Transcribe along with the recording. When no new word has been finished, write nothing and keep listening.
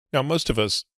Now, most of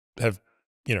us have,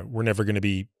 we're never going to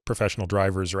be professional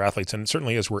drivers or athletes. And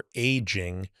certainly as we're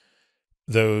aging,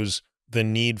 the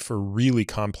need for really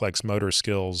complex motor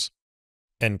skills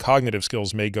and cognitive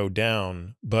skills may go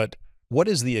down. But what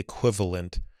is the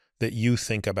equivalent that you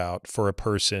think about for a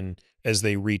person as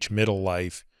they reach middle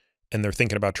life and they're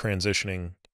thinking about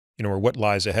transitioning, or what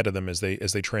lies ahead of them as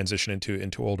they transition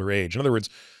into older age? In other words,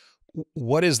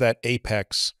 what is that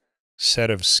apex set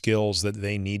of skills that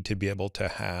they need to be able to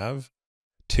have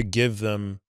to give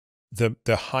them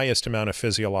the highest amount of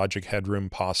physiologic headroom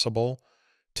possible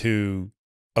to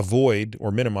avoid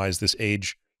or minimize this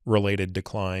age-related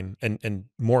decline, and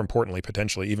more importantly,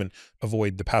 potentially even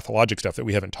avoid the pathologic stuff that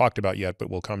we haven't talked about yet, but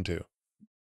we'll come to?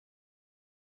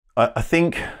 I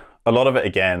think a lot of it,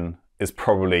 again, is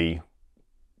probably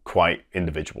quite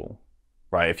individual,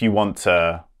 right? If you want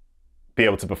to be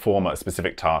able to perform a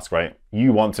specific task, right?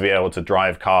 You want to be able to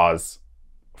drive cars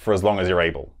for as long as you're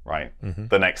able, right?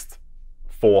 The next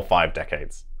 4 or 5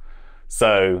 decades.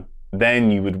 So then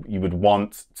you would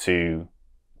want to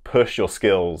push your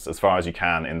skills as far as you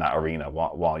can in that arena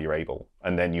while you're able.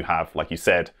 And then you have, like you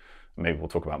said, maybe we'll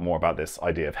talk about more about this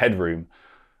idea of headroom.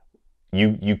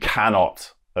 You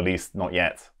cannot, at least not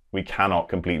yet, we cannot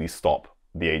completely stop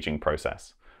the aging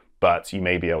process. But you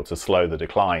may be able to slow the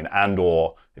decline, and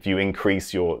or if you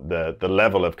increase the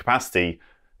level of capacity,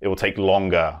 it will take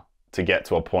longer to get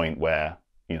to a point where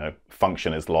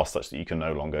function is lost such that you can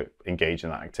no longer engage in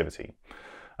that activity.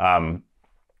 When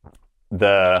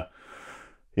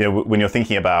you're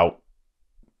thinking about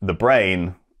the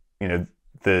brain,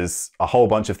 there's a whole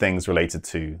bunch of things related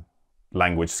to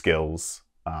language skills.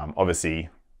 Obviously,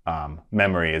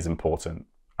 memory is important,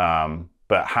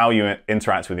 but how you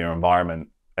interact with your environment,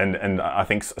 and I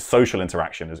think social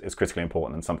interaction is critically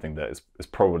important, and something that is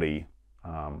probably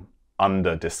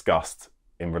under discussed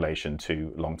in relation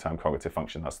to long-term cognitive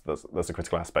function. That's a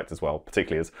critical aspect as well,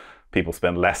 particularly as people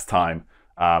spend less time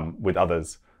with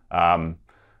others,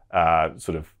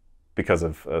 sort of because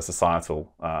of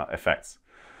societal effects.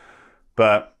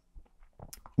 But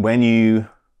when you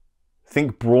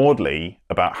think broadly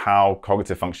about how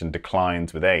cognitive function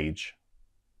declines with age,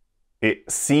 it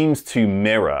seems to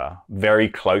mirror very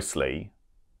closely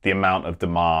the amount of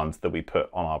demand that we put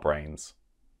on our brains.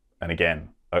 And again,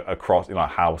 across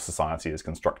how society is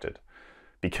constructed.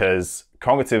 Because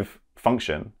cognitive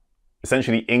function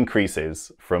essentially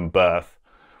increases from birth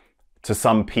to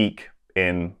some peak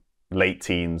in late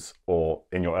teens or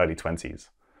in your early 20s,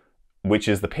 which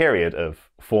is the period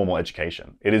of formal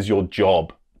education. It is your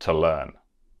job to learn,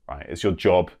 right? It's your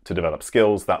job to develop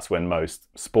skills. That's when most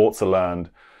sports are learned.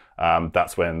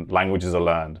 That's when languages are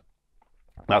learned.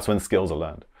 That's when skills are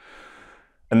learned.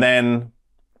 And then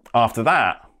after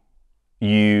that,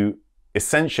 you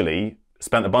essentially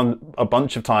spent a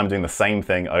bunch of time doing the same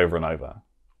thing over and over.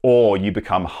 Or you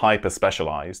become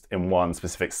hyper-specialized in one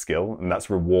specific skill, and that's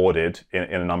rewarded in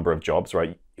a number of jobs,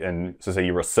 right? And so say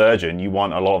you're a surgeon, you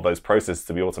want a lot of those processes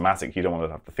to be automatic. You don't want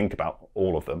to have to think about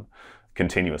all of them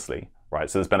continuously, right?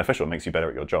 So it's beneficial, it makes you better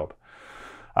at your job.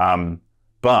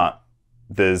 But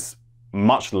there's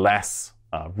much less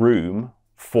room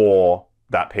for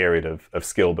that period of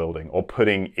skill building or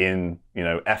putting in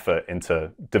effort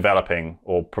into developing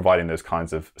or providing those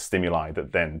kinds of stimuli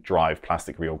that then drive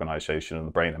plastic reorganization in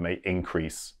the brain and may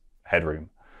increase headroom.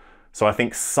 So I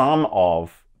think some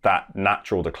of that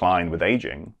natural decline with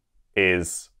aging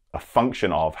is a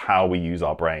function of how we use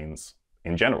our brains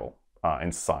in general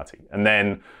in society. And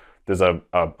then there's a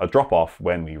drop-off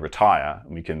when we retire,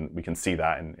 and we can see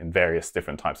that in various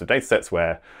different types of data sets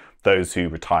where those who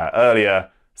retire earlier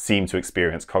seem to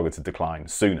experience cognitive decline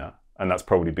sooner. And that's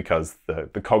probably because the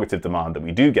cognitive demand that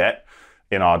we do get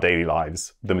in our daily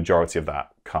lives, the majority of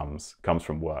that comes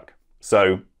from work.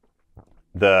 So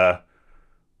an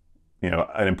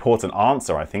important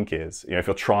answer, I think, is, if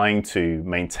you're trying to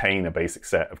maintain a basic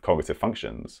set of cognitive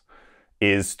functions,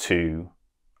 is to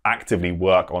actively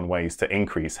work on ways to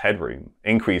increase headroom,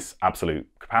 increase absolute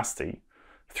capacity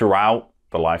throughout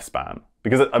the lifespan.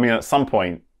 Because, at some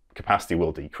point, capacity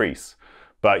will decrease,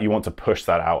 but you want to push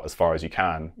that out as far as you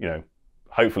can.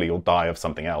 Hopefully you'll die of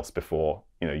something else before,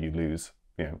 you lose,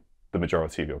 the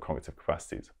majority of your cognitive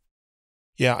capacities.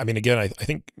 Yeah. Again, I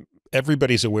think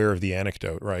everybody's aware of the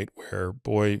anecdote, right? Where,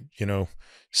 boy,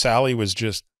 Sally was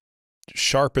just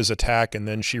sharp as a tack, and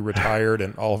then she retired,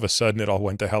 and all of a sudden it all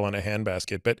went to hell in a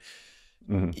handbasket. But,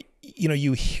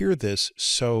 you hear this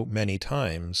so many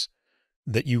times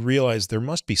that you realize there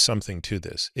must be something to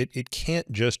this. It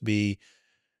can't just be,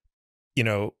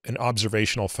 an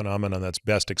observational phenomenon that's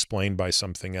best explained by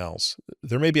something else.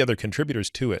 There may be other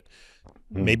contributors to it.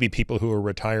 Maybe people who are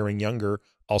retiring younger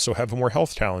also have more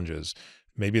health challenges.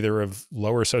 Maybe they're of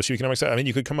lower socioeconomic status. I mean,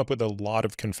 you could come up with a lot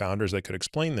of confounders that could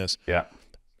explain this. Yeah.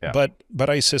 Yeah. But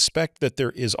I suspect that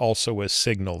there is also a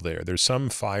signal there. There's some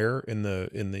fire in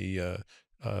the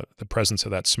presence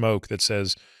of that smoke that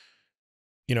says,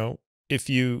 you know, if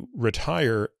you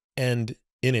retire and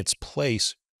in its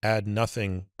place add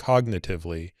nothing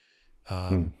cognitively,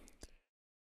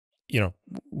 you know,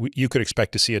 you could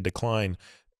expect to see a decline.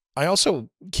 I also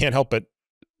can't help but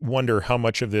wonder how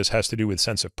much of this has to do with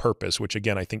sense of purpose, which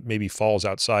again, I think maybe falls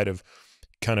outside of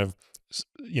kind of,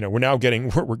 you know,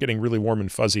 we're getting really warm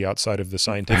and fuzzy outside of the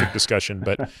scientific discussion,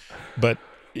 but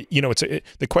you know,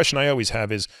 the question I always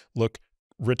have is, look,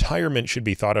 retirement should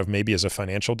be thought of maybe as a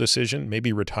financial decision.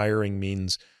 Maybe retiring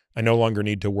means I no longer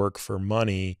need to work for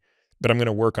money, but I'm going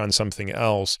to work on something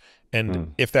else.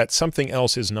 And if that something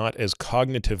else is not as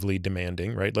cognitively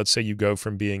demanding, right? Let's say you go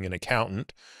from being an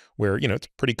accountant where, you know, it's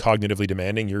pretty cognitively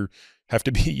demanding. You have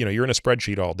to be, you know, you're in a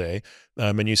spreadsheet all day.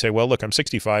 And you say, well, look, I'm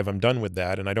 65, I'm done with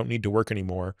that and I don't need to work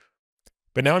anymore.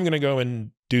 But now I'm going to go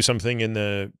and do something in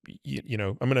the, you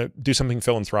know, I'm going to do something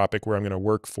philanthropic where I'm going to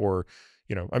work for,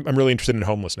 you know, I'm really interested in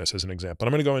homelessness as an example.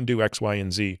 I'm going to go and do X, Y,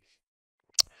 and Z.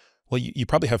 Well, you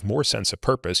probably have more sense of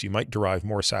purpose. You might derive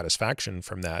more satisfaction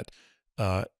from that,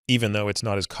 even though it's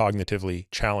not as cognitively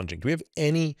challenging. Do we have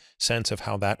any sense of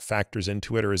how that factors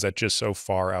into it, or is that just so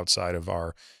far outside of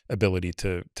our ability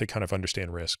to kind of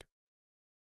understand risk?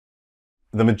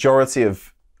 The majority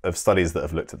of studies that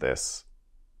have looked at this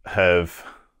have,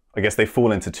 I guess they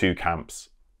fall into two camps,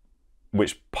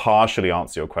 which partially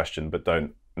answer your question, but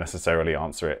don't necessarily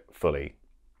answer it fully.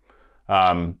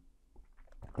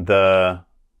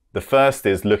 The first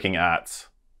is looking at,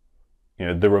 you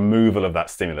know, the removal of that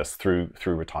stimulus through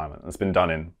retirement. It's been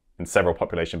done in several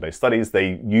population-based studies.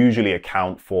 They usually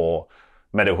account for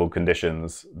medical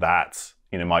conditions that,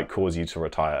 you know, might cause you to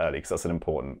retire early, because that's an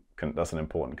important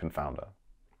confounder.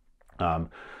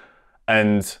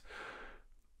 And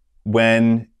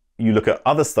when you look at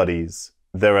other studies,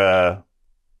 there are,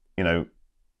 you know,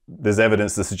 there's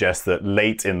evidence to suggest that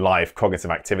late in life cognitive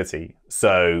activity,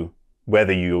 so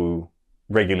whether you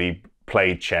regularly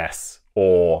play chess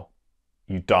or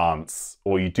you dance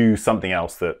or you do something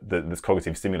else that's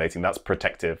cognitive stimulating, that's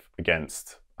protective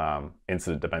against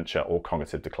incident dementia or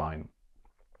cognitive decline.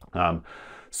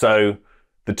 So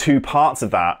the two parts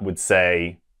of that would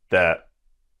say that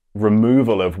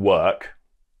removal of work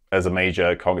as a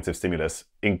major cognitive stimulus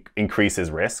increases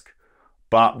risk,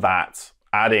 but that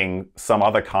adding some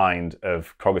other kind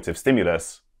of cognitive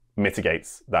stimulus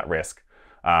mitigates that risk.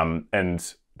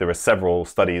 And there are several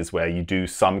studies where you do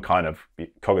some kind of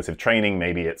cognitive training.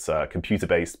 Maybe it's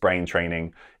computer-based brain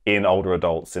training in older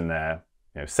adults in their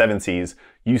 70s.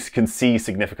 You can see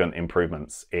significant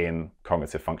improvements in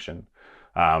cognitive function.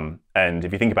 And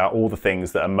if you think about all the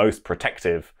things that are most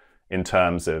protective in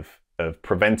terms of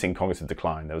preventing cognitive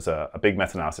decline, there was a big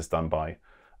meta-analysis done by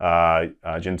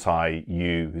Jintai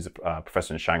Yu, who's a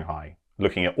professor in Shanghai,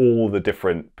 looking at all the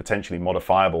different potentially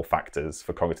modifiable factors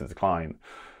for cognitive decline.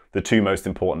 The two most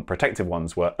important protective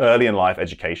ones were early in life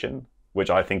education, which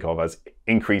I think of as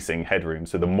increasing headroom.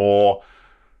 So the more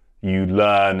you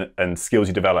learn and skills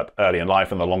you develop early in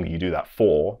life and the longer you do that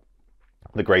for,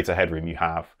 the greater headroom you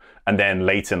have. And then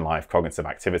late in life cognitive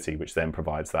activity, which then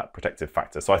provides that protective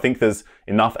factor. So I think there's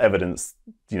enough evidence,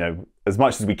 you know, as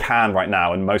much as we can right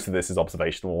now, and most of this is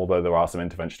observational, although there are some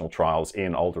interventional trials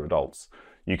in older adults,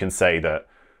 you can say that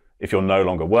if you're no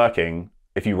longer working,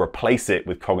 if you replace it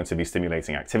with cognitively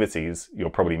stimulating activities, you're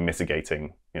probably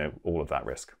mitigating, you know, all of that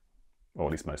risk, or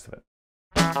at least most of it.